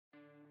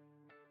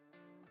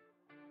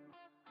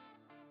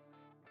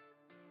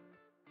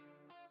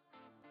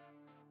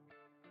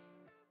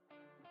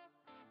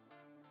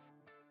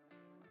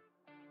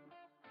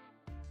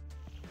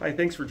Hi,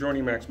 thanks for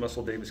joining Max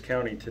Muscle Davis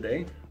County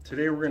today.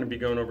 Today we're going to be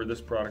going over this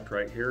product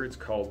right here. It's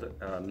called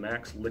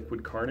Max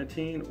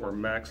Liquid-Carnitine or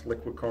Max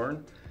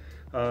Liquicarn.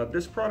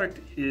 This product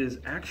is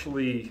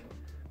actually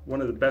one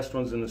of the best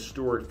ones in the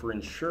store for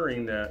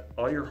ensuring that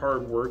all your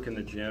hard work in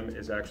the gym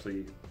is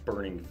actually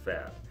burning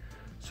fat.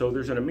 So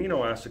there's an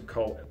amino acid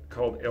called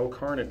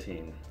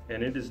L-Carnitine,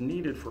 and it is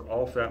needed for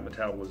all fat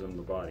metabolism in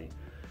the body.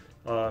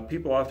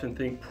 People often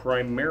think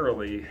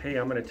primarily, hey,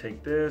 I'm going to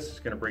take this, it's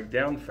going to break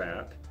down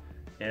fat.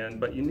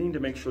 But you need to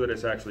make sure that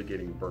it's actually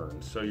getting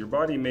burned. So your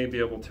body may be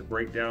able to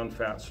break down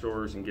fat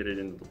stores and get it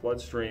into the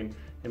bloodstream.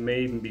 It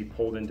may even be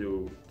pulled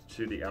into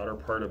the outer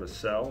part of a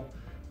cell,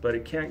 but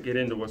it can't get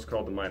into what's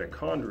called the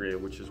mitochondria,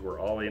 which is where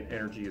all the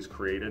energy is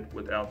created,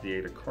 without the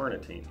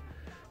L-Carnitine.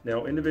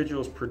 Now,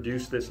 individuals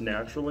produce this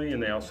naturally,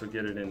 and they also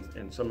get it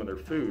in some of their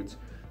foods,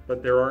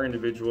 but there are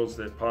individuals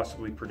that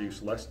possibly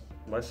produce less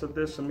of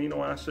this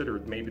amino acid, or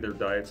maybe their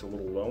diet's a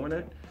little low in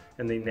it,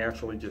 and they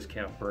naturally just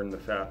can't burn the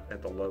fat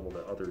at the level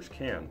that others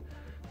can.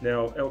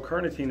 Now,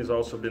 L-Carnitine has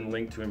also been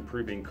linked to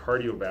improving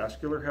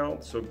cardiovascular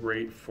health, so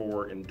great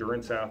for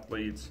endurance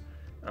athletes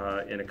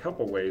in a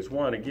couple ways.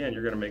 One, again,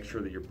 you're going to make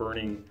sure that you're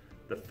burning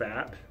the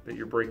fat that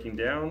you're breaking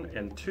down,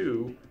 and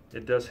two,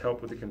 it does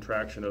help with the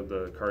contraction of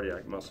the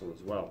cardiac muscle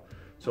as well.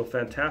 So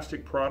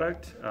fantastic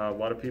product. A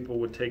lot of people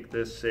would take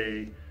this,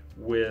 say,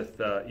 with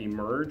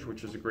Emerge,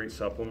 which is a great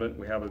supplement.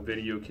 We have a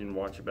video you can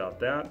watch about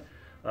that.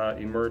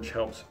 Emerge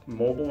helps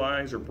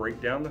mobilize or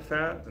break down the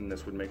fat, and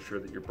this would make sure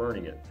that you're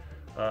burning it.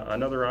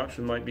 Another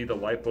option might be the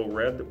Lipo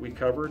Red that we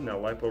covered. Now,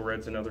 Lipo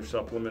Red's another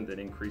supplement that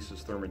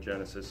increases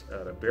thermogenesis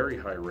at a very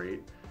high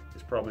rate.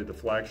 It's probably the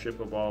flagship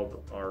of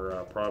all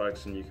our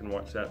products, and you can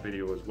watch that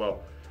video as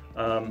well.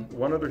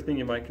 One other thing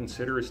you might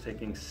consider is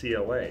taking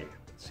CLA.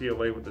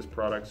 CLA with this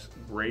product's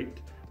great.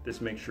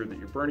 This makes sure that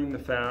you're burning the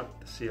fat.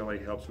 The CLA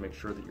helps make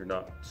sure that you're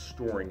not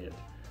storing it,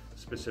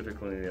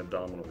 specifically in the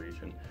abdominal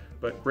region.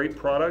 But great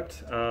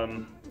product.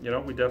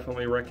 We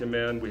definitely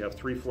recommend. We have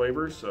 3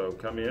 flavors, so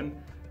come in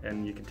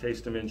and you can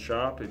taste them in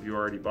shop if you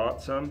already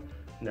bought some.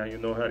 Now you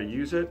know how to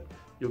use it.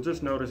 You'll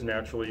just notice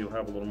naturally you'll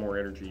have a little more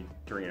energy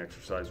during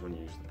exercise when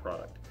you use the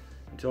product.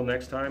 Until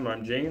next time,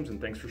 I'm James, and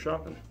thanks for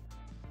shopping.